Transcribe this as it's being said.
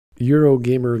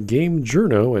Eurogamer game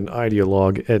Journo and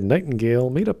ideologue Ed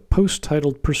Nightingale made a post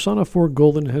titled Persona 4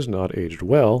 Golden has not aged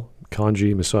well,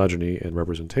 kanji, misogyny, and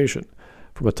representation.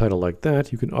 From a title like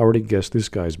that, you can already guess this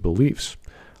guy's beliefs.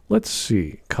 Let's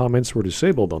see. Comments were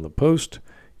disabled on the post.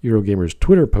 Eurogamer's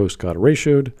Twitter post got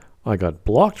ratioed. I got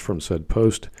blocked from said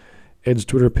post. Ed's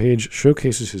Twitter page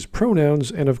showcases his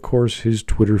pronouns, and of course his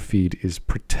Twitter feed is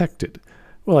protected.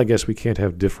 Well, I guess we can't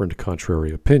have different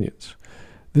contrary opinions.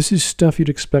 This is stuff you'd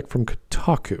expect from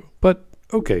Kotaku. But,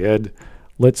 okay, Ed,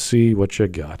 let's see what you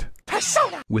got.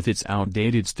 With its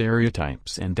outdated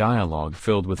stereotypes and dialogue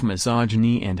filled with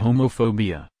misogyny and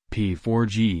homophobia,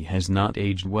 P4G has not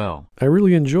aged well. I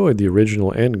really enjoyed the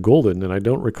original and Golden, and I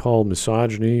don't recall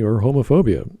misogyny or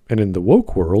homophobia. And in the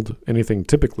woke world, anything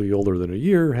typically older than a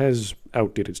year has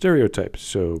outdated stereotypes,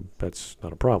 so that's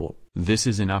not a problem. This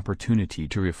is an opportunity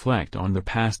to reflect on the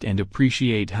past and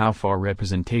appreciate how far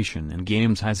representation in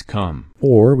games has come.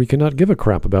 Or we cannot give a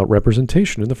crap about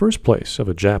representation in the first place, of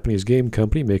a Japanese game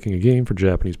company making a game for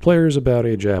Japanese players about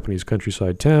a Japanese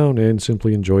countryside town and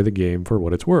simply enjoy the game for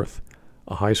what it's worth.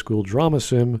 A high school drama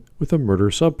sim with a murder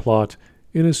subplot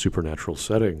in a supernatural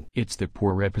setting. It's the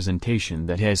poor representation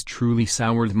that has truly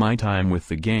soured my time with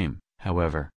the game,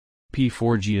 however.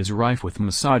 P4G is rife with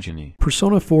misogyny.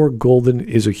 Persona 4 Golden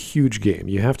is a huge game.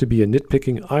 You have to be a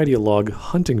nitpicking ideologue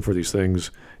hunting for these things,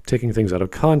 taking things out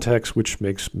of context, which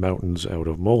makes mountains out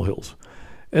of molehills.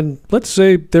 And let's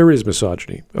say there is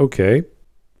misogyny. Okay,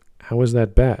 how is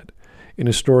that bad? In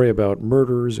a story about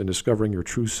murders and discovering your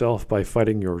true self by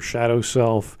fighting your shadow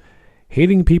self,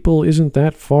 hating people isn't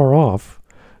that far off,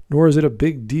 nor is it a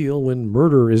big deal when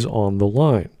murder is on the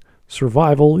line.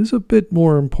 Survival is a bit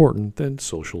more important than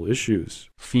social issues.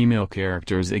 Female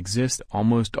characters exist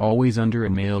almost always under a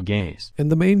male gaze. And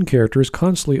the main character is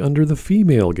constantly under the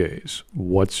female gaze.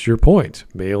 What's your point?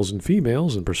 Males and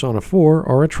females in Persona 4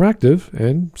 are attractive,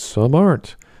 and some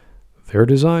aren't. They're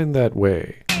designed that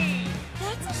way.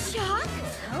 That's a shock.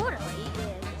 Totally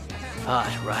is.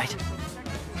 Hot, right?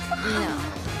 No.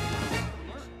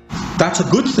 That's a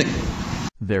good thing.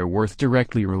 Their worth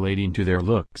directly relating to their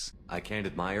looks. I can't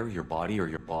admire your body or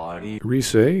your body.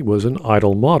 Rise was an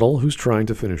idol model who's trying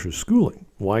to finish her schooling.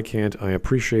 Why can't I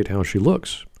appreciate how she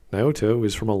looks? Naoto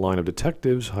is from a line of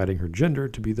detectives hiding her gender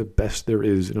to be the best there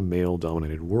is in a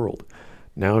male-dominated world.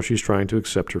 Now she's trying to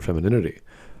accept her femininity.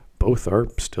 Both are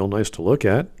still nice to look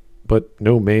at, but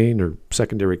no main or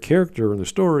secondary character in the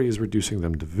story is reducing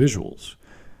them to visuals.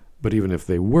 But even if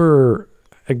they were,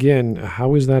 again,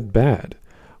 how is that bad?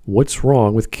 What's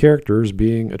wrong with characters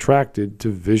being attracted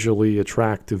to visually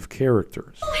attractive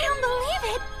characters? Oh, I don't believe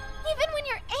it! Even when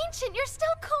you're ancient, you're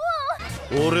still cool!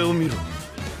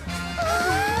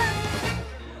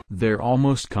 They're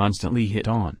almost constantly hit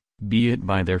on, be it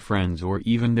by their friends or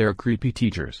even their creepy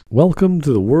teachers. Welcome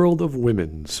to the world of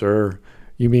women, sir.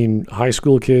 You mean high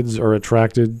school kids are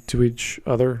attracted to each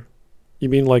other? You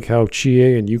mean like how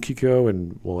Chie and Yukiko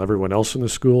and, well, everyone else in the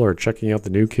school are checking out the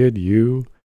new kid, Yu?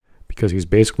 Because he's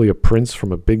basically a prince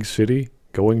from a big city,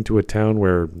 going to a town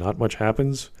where not much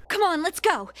happens. Come on, let's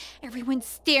go! Everyone's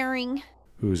staring.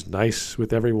 Who's nice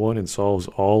with everyone and solves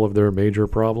all of their major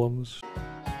problems.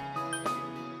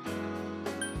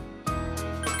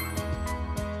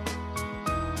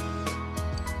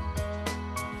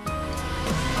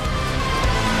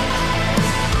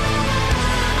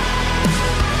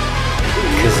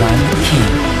 Because I'm the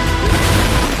king.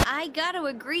 I gotta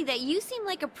agree that you seem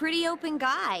like a pretty open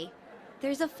guy.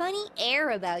 There's a funny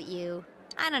air about you.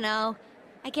 I don't know.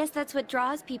 I guess that's what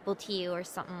draws people to you or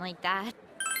something like that.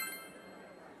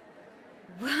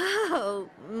 Whoa,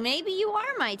 maybe you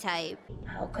are my type.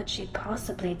 How could she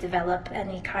possibly develop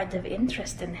any kind of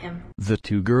interest in him? The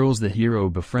two girls the hero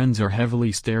befriends are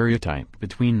heavily stereotyped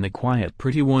between the quiet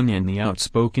pretty one and the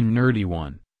outspoken nerdy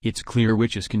one. It's clear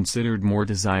which is considered more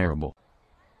desirable.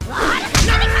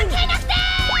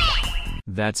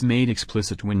 That's made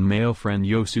explicit when male friend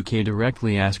Yosuke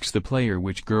directly asks the player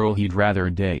which girl he'd rather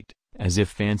date, as if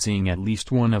fancying at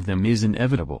least one of them is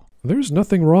inevitable. There's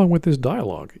nothing wrong with this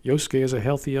dialogue. Yosuke is a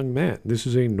healthy young man. This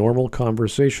is a normal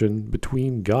conversation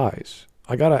between guys.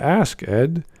 I gotta ask,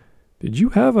 Ed, did you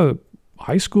have a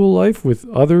high school life with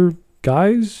other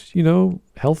guys, you know,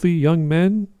 healthy young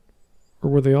men? Or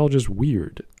were they all just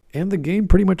weird? And the game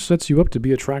pretty much sets you up to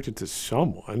be attracted to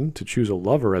someone, to choose a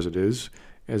lover as it is,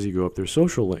 as you go up their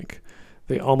social link.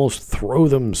 They almost throw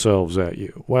themselves at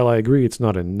you. While I agree it's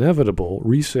not inevitable,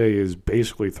 Rise is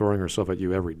basically throwing herself at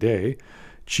you every day.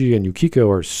 Chi and Yukiko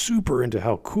are super into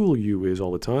how cool Yu is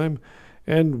all the time.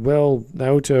 And, well,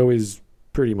 Naoto is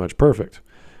pretty much perfect.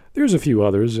 There's a few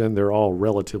others, and they're all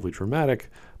relatively dramatic,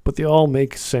 but they all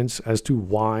make sense as to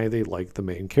why they like the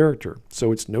main character.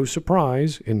 So it's no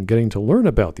surprise in getting to learn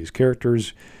about these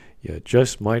characters, you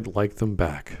just might like them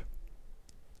back.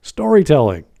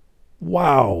 Storytelling.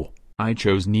 Wow. I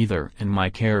chose neither, and my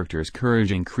character's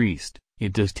courage increased.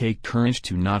 It does take courage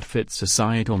to not fit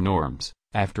societal norms,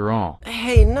 after all.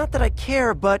 Hey, not that I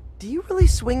care, but do you really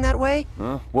swing that way?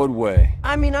 Huh? What way?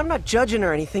 I mean, I'm not judging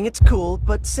or anything, it's cool,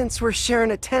 but since we're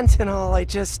sharing a tent and all,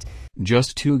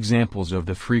 Just two examples of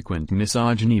the frequent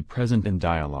misogyny present in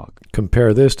dialogue.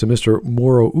 Compare this to Mr.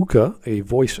 Morouka, a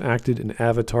voice-acted and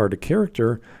avatared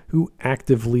character who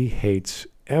actively hates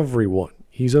everyone.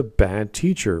 He's a bad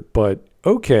teacher, but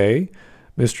okay,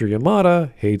 Mr.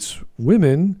 Yamada hates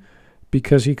women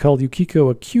because he called Yukiko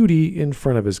a cutie in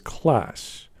front of his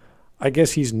class. I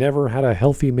guess he's never had a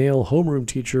healthy male homeroom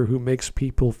teacher who makes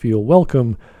people feel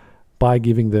welcome by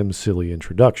giving them silly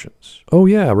introductions. Oh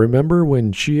yeah, remember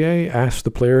when Chie asked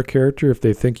the player character if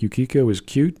they think Yukiko is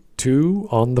cute too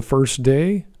on the first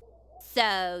day?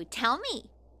 So, tell me,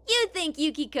 you think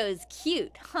Yukiko's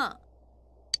cute, huh?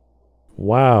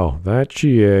 Wow, that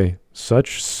Chie,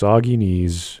 such soggy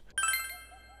knees.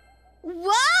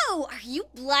 Whoa! Are you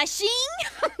blushing?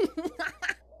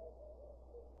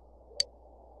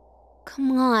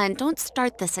 Come on, don't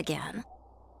start this again.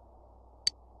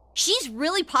 She's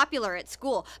really popular at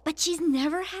school, but she's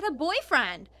never had a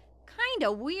boyfriend.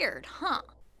 Kinda weird, huh?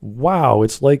 Wow,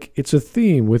 it's like it's a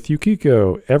theme with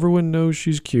Yukiko. Everyone knows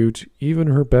she's cute, even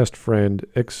her best friend,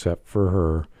 except for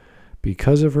her,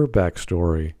 because of her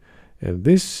backstory. And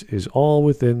this is all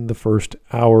within the first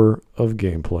hour of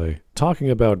gameplay.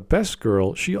 Talking about Best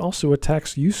Girl, she also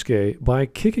attacks Yusuke by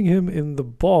kicking him in the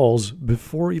balls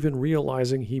before even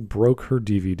realizing he broke her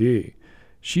DVD.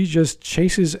 She just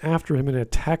chases after him and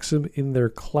attacks him in their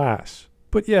class.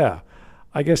 But yeah,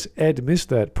 I guess Ed missed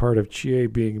that part of Chie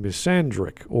being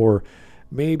misandric, or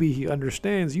maybe he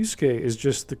understands Yusuke is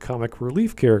just the comic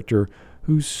relief character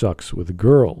who sucks with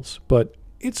girls. But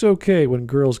it's okay when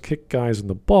girls kick guys in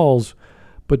the balls,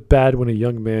 but bad when a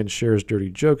young man shares dirty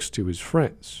jokes to his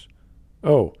friends.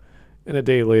 Oh, and a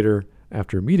day later,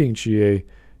 after meeting Chie,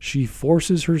 she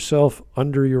forces herself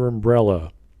under your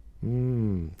umbrella.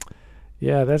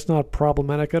 Yeah, that's not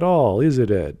problematic at all, is it,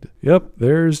 Ed? Yep,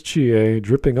 there's Chie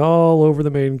dripping all over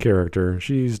the main character.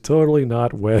 She's totally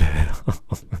not wet at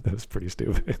all. That was pretty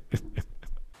stupid.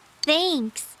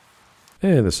 Thanks.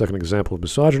 And the second example of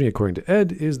misogyny, according to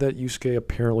Ed, is that Yusuke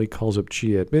apparently calls up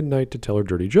Chie at midnight to tell her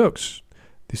dirty jokes.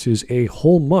 This is a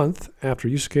whole month after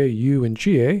Yusuke, Yu, and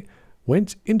Chie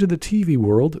went into the TV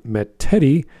world, met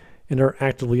Teddy, and are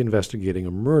actively investigating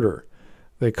a murder.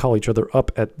 They call each other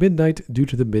up at midnight due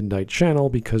to the Midnight Channel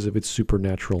because of its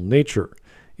supernatural nature.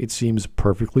 It seems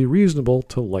perfectly reasonable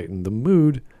to lighten the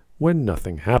mood when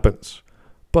nothing happens.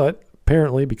 But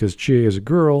apparently, because Chie is a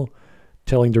girl,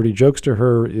 telling dirty jokes to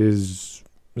her is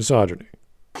misogyny.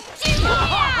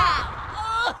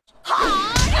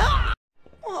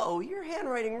 Whoa, your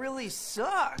handwriting really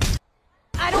sucks.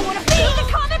 I don't want to be the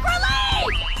comic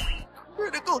relief!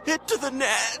 Critical hit to the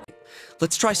net.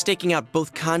 Let's try staking out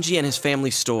both Kanji and his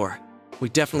family's store. We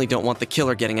definitely don't want the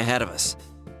killer getting ahead of us.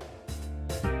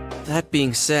 That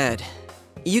being said,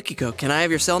 Yukiko, can I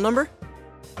have your cell number?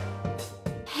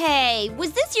 Hey,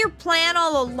 was this your plan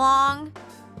all along?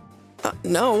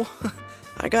 No.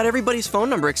 I got everybody's phone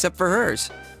number except for hers.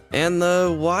 And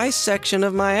the Y section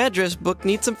of my address book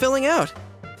needs some filling out.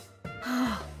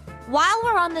 While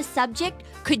we're on the subject,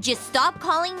 could you stop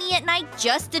calling me at night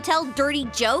just to tell dirty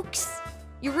jokes?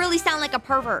 You really sound like a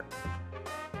pervert.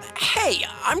 Hey,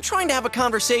 I'm trying to have a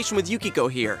conversation with Yukiko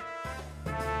here.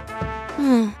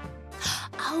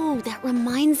 Oh, that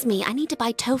reminds me. I need to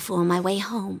buy tofu on my way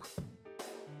home.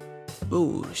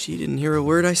 Ooh, she didn't hear a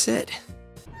word I said.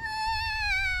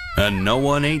 And no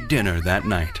one ate dinner that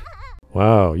night.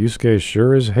 Wow, Yusuke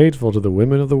sure is hateful to the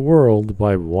women of the world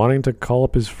by wanting to call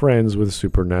up his friends with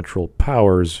supernatural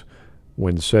powers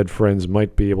when said friends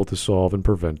might be able to solve and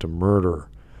prevent a murder.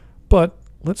 But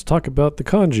let's talk about the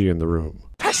kanji in the room.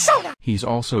 He's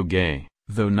also gay,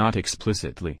 though not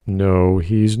explicitly. No,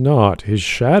 he's not. His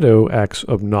shadow acts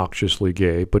obnoxiously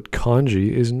gay, but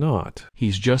kanji is not.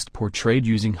 He's just portrayed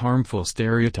using harmful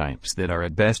stereotypes that are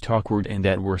at best awkward and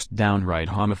at worst downright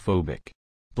homophobic.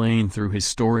 Playing through his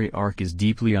story arc is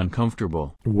deeply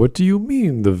uncomfortable. What do you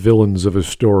mean the villains of a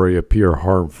story appear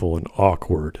harmful and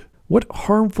awkward? What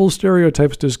harmful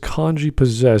stereotypes does Kanji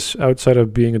possess outside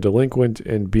of being a delinquent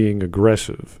and being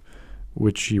aggressive,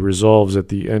 which he resolves at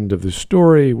the end of the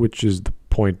story, which is the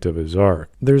point of his arc?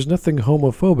 There's nothing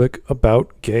homophobic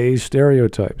about gay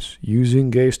stereotypes. Using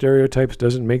gay stereotypes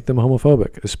doesn't make them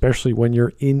homophobic, especially when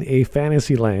you're in a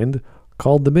fantasy land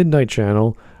called the Midnight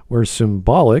Channel, where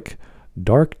symbolic,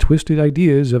 dark, twisted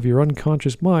ideas of your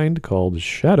unconscious mind, called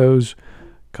shadows,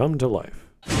 come to life.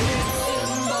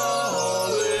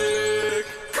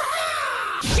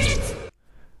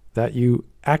 That you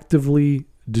actively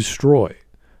destroy.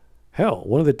 Hell,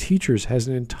 one of the teachers has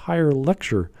an entire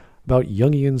lecture about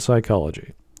Jungian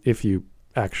psychology, if you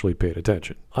actually paid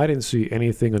attention. I didn't see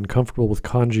anything uncomfortable with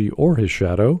Kanji or his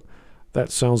shadow.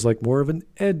 That sounds like more of an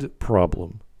Ed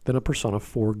problem than a Persona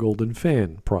 4 Golden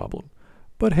Fan problem.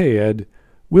 But hey, Ed,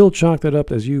 we'll chalk that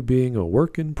up as you being a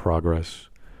work in progress.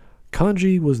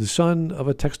 Kanji was the son of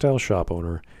a textile shop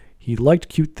owner. He liked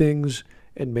cute things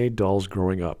and made dolls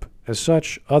growing up. As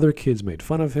such, other kids made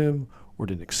fun of him or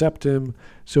didn't accept him,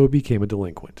 so he became a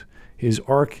delinquent. His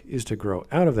arc is to grow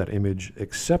out of that image,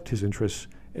 accept his interests,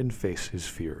 and face his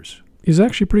fears. He's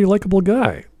actually a pretty likable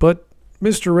guy, but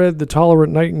Mr. Ed, the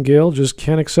tolerant Nightingale, just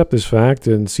can't accept this fact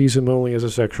and sees him only as a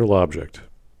sexual object.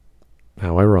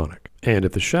 How ironic. And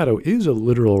if the shadow is a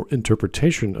literal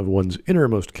interpretation of one's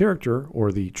innermost character,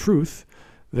 or the truth,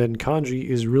 then Kanji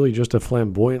is really just a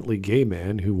flamboyantly gay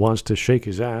man who wants to shake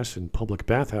his ass in public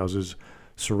bathhouses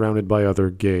surrounded by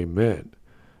other gay men.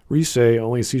 Rise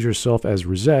only sees herself as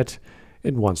Rosette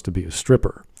and wants to be a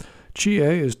stripper. Chie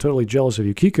is totally jealous of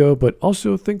Yukiko, but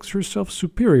also thinks herself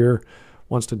superior,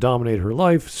 wants to dominate her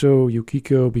life, so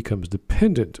Yukiko becomes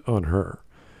dependent on her.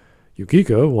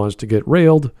 Yukiko wants to get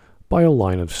railed by a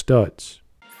line of studs.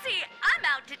 See, I'm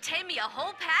out to tame me a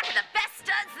whole pack of the best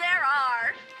studs there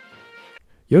are.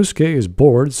 Yosuke is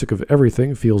bored, sick of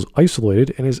everything, feels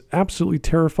isolated, and is absolutely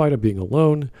terrified of being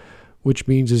alone, which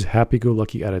means his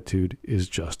happy-go-lucky attitude is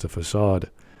just a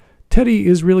facade. Teddy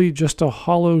is really just a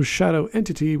hollow shadow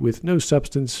entity with no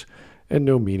substance and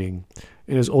no meaning,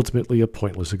 and is ultimately a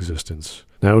pointless existence.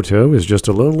 Naoto is just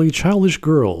a lonely, childish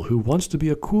girl who wants to be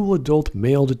a cool adult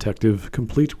male detective,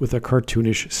 complete with a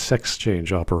cartoonish sex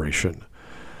change operation.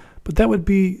 But that would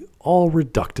be all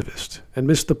reductivist, and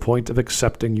miss the point of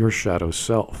accepting your shadow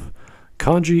self.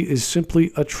 Kanji is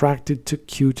simply attracted to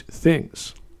cute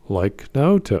things, like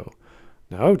Naoto.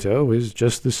 Naoto is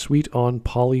just the sweet-on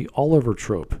Polly Oliver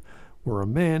trope, where a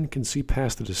man can see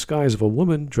past the disguise of a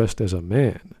woman dressed as a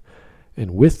man.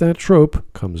 And with that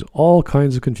trope comes all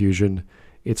kinds of confusion.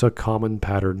 It's a common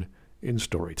pattern in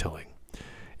storytelling.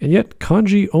 And yet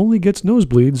Kanji only gets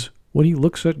nosebleeds when he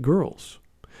looks at girls.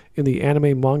 In the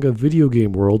anime, manga, video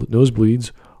game world,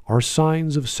 nosebleeds are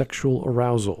signs of sexual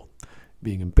arousal.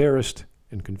 Being embarrassed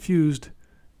and confused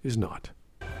is not.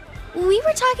 We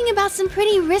were talking about some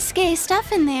pretty risque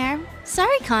stuff in there.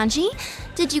 Sorry, Kanji.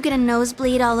 Did you get a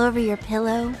nosebleed all over your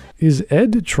pillow? Is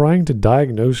Ed trying to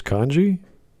diagnose Kanji?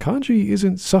 Kanji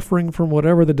isn't suffering from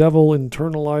whatever the devil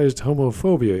internalized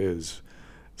homophobia is.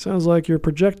 Sounds like you're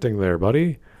projecting there,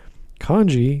 buddy.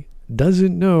 Kanji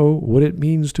doesn't know what it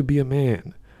means to be a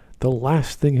man. The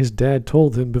last thing his dad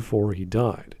told him before he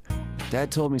died.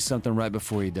 Dad told me something right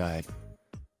before he died.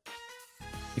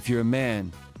 If you're a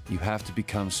man, you have to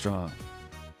become strong.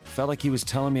 Felt like he was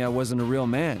telling me I wasn't a real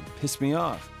man. Pissed me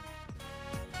off.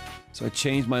 So I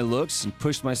changed my looks and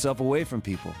pushed myself away from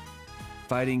people.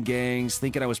 Fighting gangs,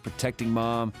 thinking I was protecting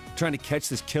Mom, trying to catch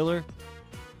this killer.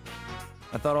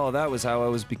 I thought all that was how I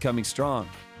was becoming strong.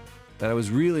 That I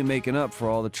was really making up for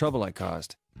all the trouble I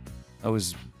caused. I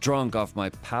was drunk off my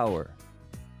power.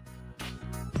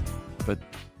 But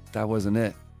that wasn't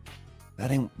it. That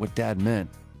ain't what Dad meant.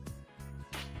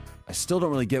 I still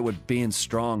don't really get what being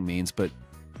strong means, but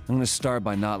I'm gonna start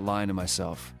by not lying to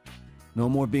myself. No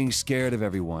more being scared of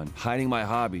everyone, hiding my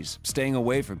hobbies, staying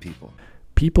away from people.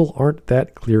 People aren't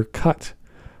that clear-cut.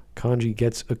 Kanji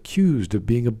gets accused of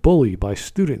being a bully by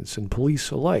students and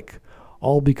police alike,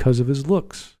 all because of his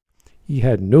looks. He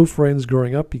had no friends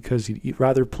growing up because he'd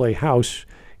rather play house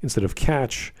instead of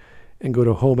catch and go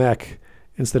to home ec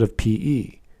instead of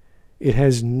PE. It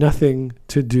has nothing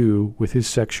to do with his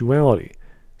sexuality,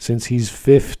 since he's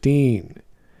 15.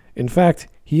 In fact,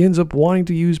 he ends up wanting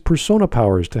to use persona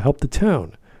powers to help the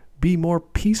town be more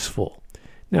peaceful.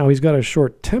 Now, he's got a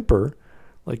short temper,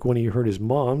 like when he heard his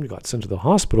mom got sent to the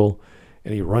hospital,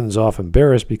 and he runs off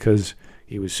embarrassed because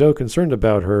he was so concerned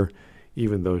about her,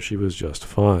 even though she was just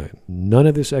fine. None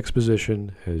of this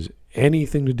exposition has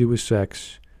anything to do with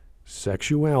sex,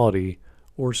 sexuality,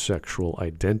 or sexual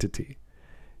identity.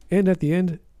 And at the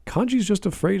end, Kanji's just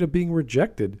afraid of being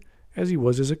rejected as he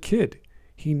was as a kid.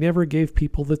 He never gave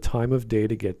people the time of day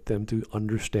to get them to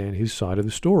understand his side of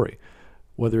the story,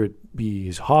 whether it be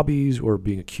his hobbies or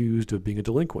being accused of being a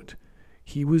delinquent.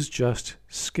 He was just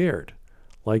scared.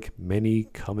 Like many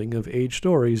coming-of-age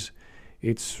stories,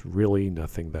 it's really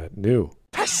nothing that new.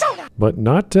 Persona! But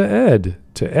not to Ed.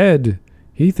 To Ed,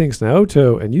 He thinks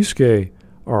Naoto and Yusuke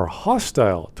are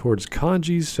hostile towards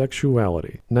Kanji's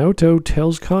sexuality. Naoto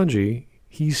tells Kanji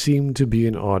he seemed to be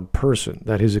an odd person,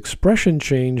 that his expression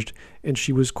changed and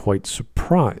she was quite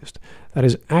surprised, that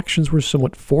his actions were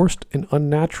somewhat forced and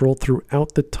unnatural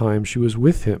throughout the time she was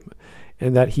with him,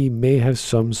 and that he may have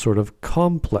some sort of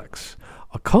complex.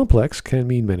 A complex can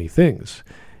mean many things,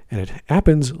 and it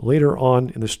happens later on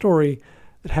in the story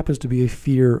that happens to be a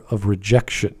fear of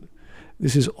rejection.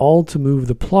 This is all to move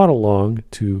the plot along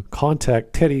to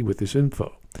contact Teddy with this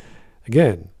info.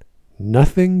 Again,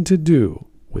 nothing to do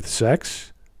with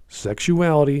sex,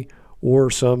 sexuality, or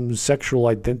some sexual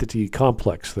identity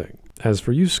complex thing. As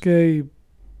for Yusuke,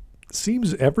 it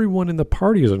seems everyone in the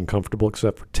party is uncomfortable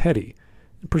except for Teddy.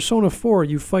 In Persona 4,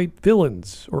 you fight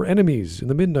villains or enemies in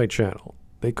the Midnight Channel.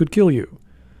 They could kill you.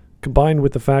 Combined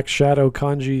with the fact Shadow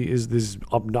Kanji is this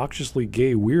obnoxiously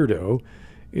gay weirdo,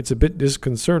 it's a bit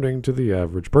disconcerting to the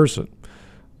average person.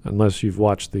 Unless you've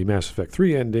watched the Mass Effect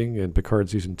 3 ending and Picard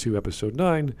Season 2, Episode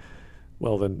 9,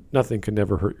 well then nothing can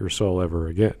never hurt your soul ever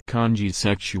again. Kanji's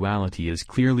sexuality is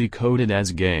clearly coded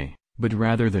as gay, but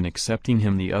rather than accepting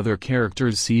him, the other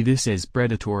characters see this as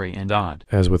predatory and odd.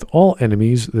 As with all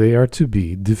enemies, they are to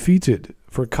be defeated,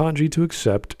 for Kanji to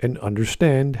accept and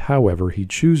understand however he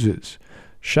chooses.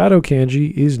 Shadow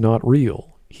Kanji is not real.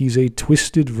 He's a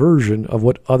twisted version of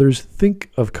what others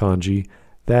think of Kanji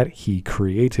that he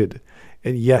created.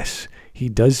 And yes, he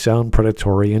does sound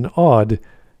predatory and odd,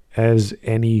 as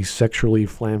any sexually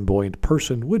flamboyant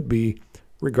person would be,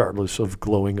 regardless of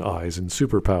glowing eyes and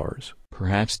superpowers.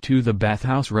 Perhaps too the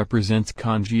bathhouse represents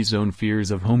Kanji's own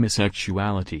fears of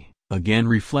homosexuality, again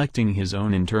reflecting his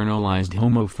own internalized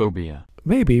homophobia.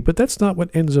 Maybe, but that's not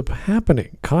what ends up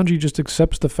happening. Kanji just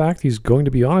accepts the fact he's going to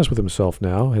be honest with himself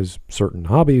now, has certain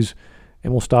hobbies,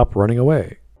 and will stop running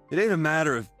away. It ain't a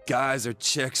matter of guys or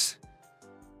chicks.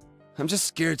 I'm just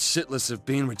scared shitless of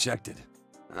being rejected.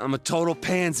 I'm a total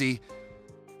pansy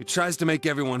who tries to make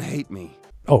everyone hate me.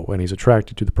 Oh, and he's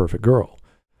attracted to the perfect girl.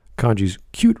 Kanji's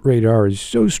cute radar is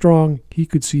so strong, he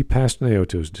could see past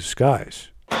Naoto's disguise.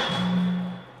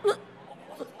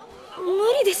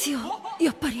 無理ですよ、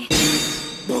やっぱり。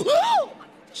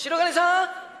白金さん。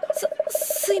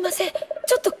すいません、ち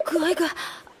ょっと具合が。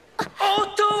お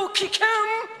っと、危険。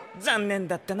残念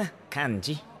だったな、感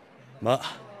じ。ま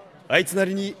あ、あいつな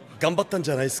りに頑張ったん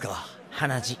じゃないですか。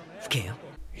鼻血吹けよ。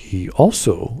He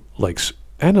also likes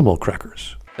animal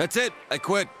crackers. That's it, I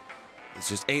quit. This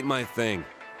just ain't my thing.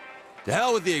 To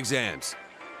hell with the exams.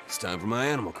 It's time for my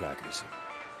animal crackers.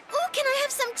 Ooh, can I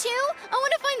have some too? I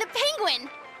want to find the penguin.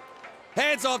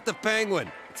 Hands off the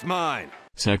penguin. It's mine.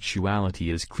 Sexuality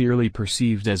is clearly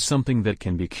perceived as something that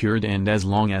can be cured, and as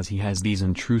long as he has these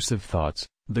intrusive thoughts,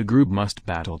 the group must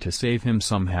battle to save him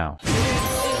somehow.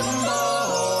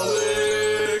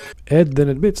 Ed then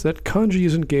admits that Kanji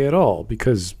isn't gay at all,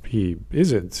 because he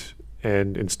isn't,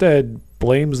 and instead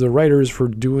blames the writers for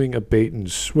doing a bait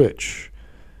and switch.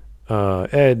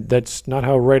 Ed, that's not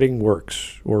how writing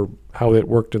works, or how it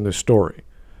worked in this story.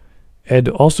 Ed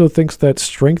also thinks that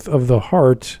strength of the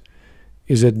heart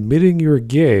is admitting you're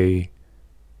gay,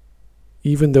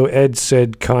 even though Ed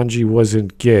said Kanji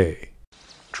wasn't gay.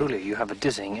 Truly, you have a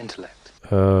dizzying intellect.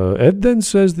 Ed then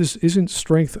says this isn't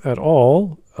strength at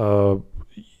all.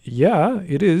 Yeah,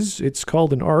 it is. It's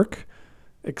called an arc.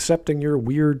 Accepting your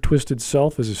weird, twisted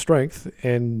self as a strength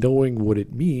and knowing what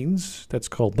it means, that's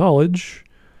called knowledge.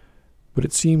 But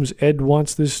it seems Ed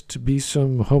wants this to be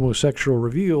some homosexual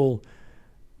reveal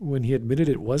when he admitted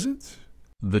it wasn't?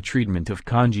 The treatment of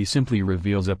Kanji simply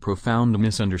reveals a profound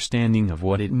misunderstanding of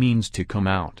what it means to come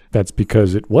out. That's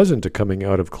because it wasn't a coming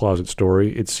out of closet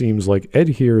story. It seems like Ed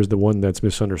here is the one that's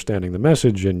misunderstanding the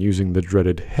message and using the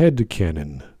dreaded head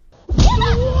canon.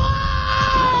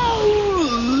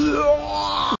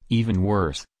 Even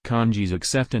worse, Kanji's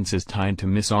acceptance is tied to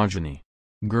misogyny.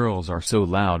 Girls are so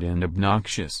loud and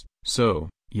obnoxious, so,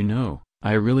 you know,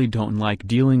 I really don't like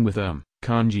dealing with them,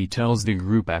 Kanji tells the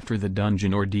group after the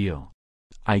dungeon ordeal.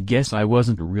 I guess I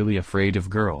wasn't really afraid of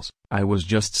girls, I was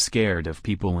just scared of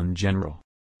people in general.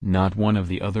 Not one of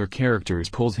the other characters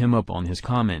pulls him up on his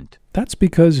comment. That's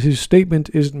because his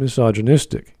statement isn't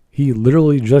misogynistic. He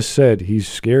literally just said he's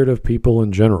scared of people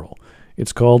in general.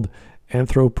 It's called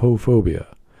anthropophobia.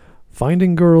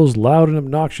 Finding girls loud and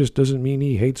obnoxious doesn't mean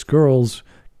he hates girls,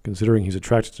 considering he's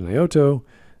attracted to Naoto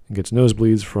and gets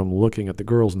nosebleeds from looking at the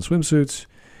girls in swimsuits.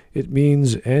 It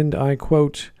means, and I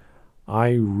quote,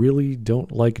 I really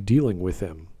don't like dealing with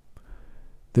them.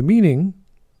 The meaning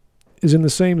is in the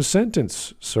same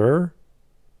sentence, sir.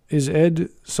 Is Ed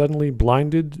suddenly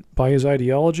blinded by his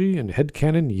ideology and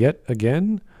headcanon yet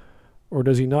again? Or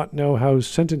does he not know how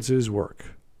sentences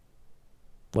work?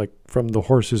 like from the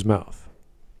horse's mouth.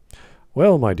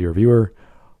 Well, my dear viewer,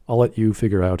 I'll let you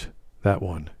figure out that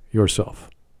one yourself.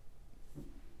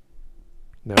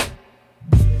 Now.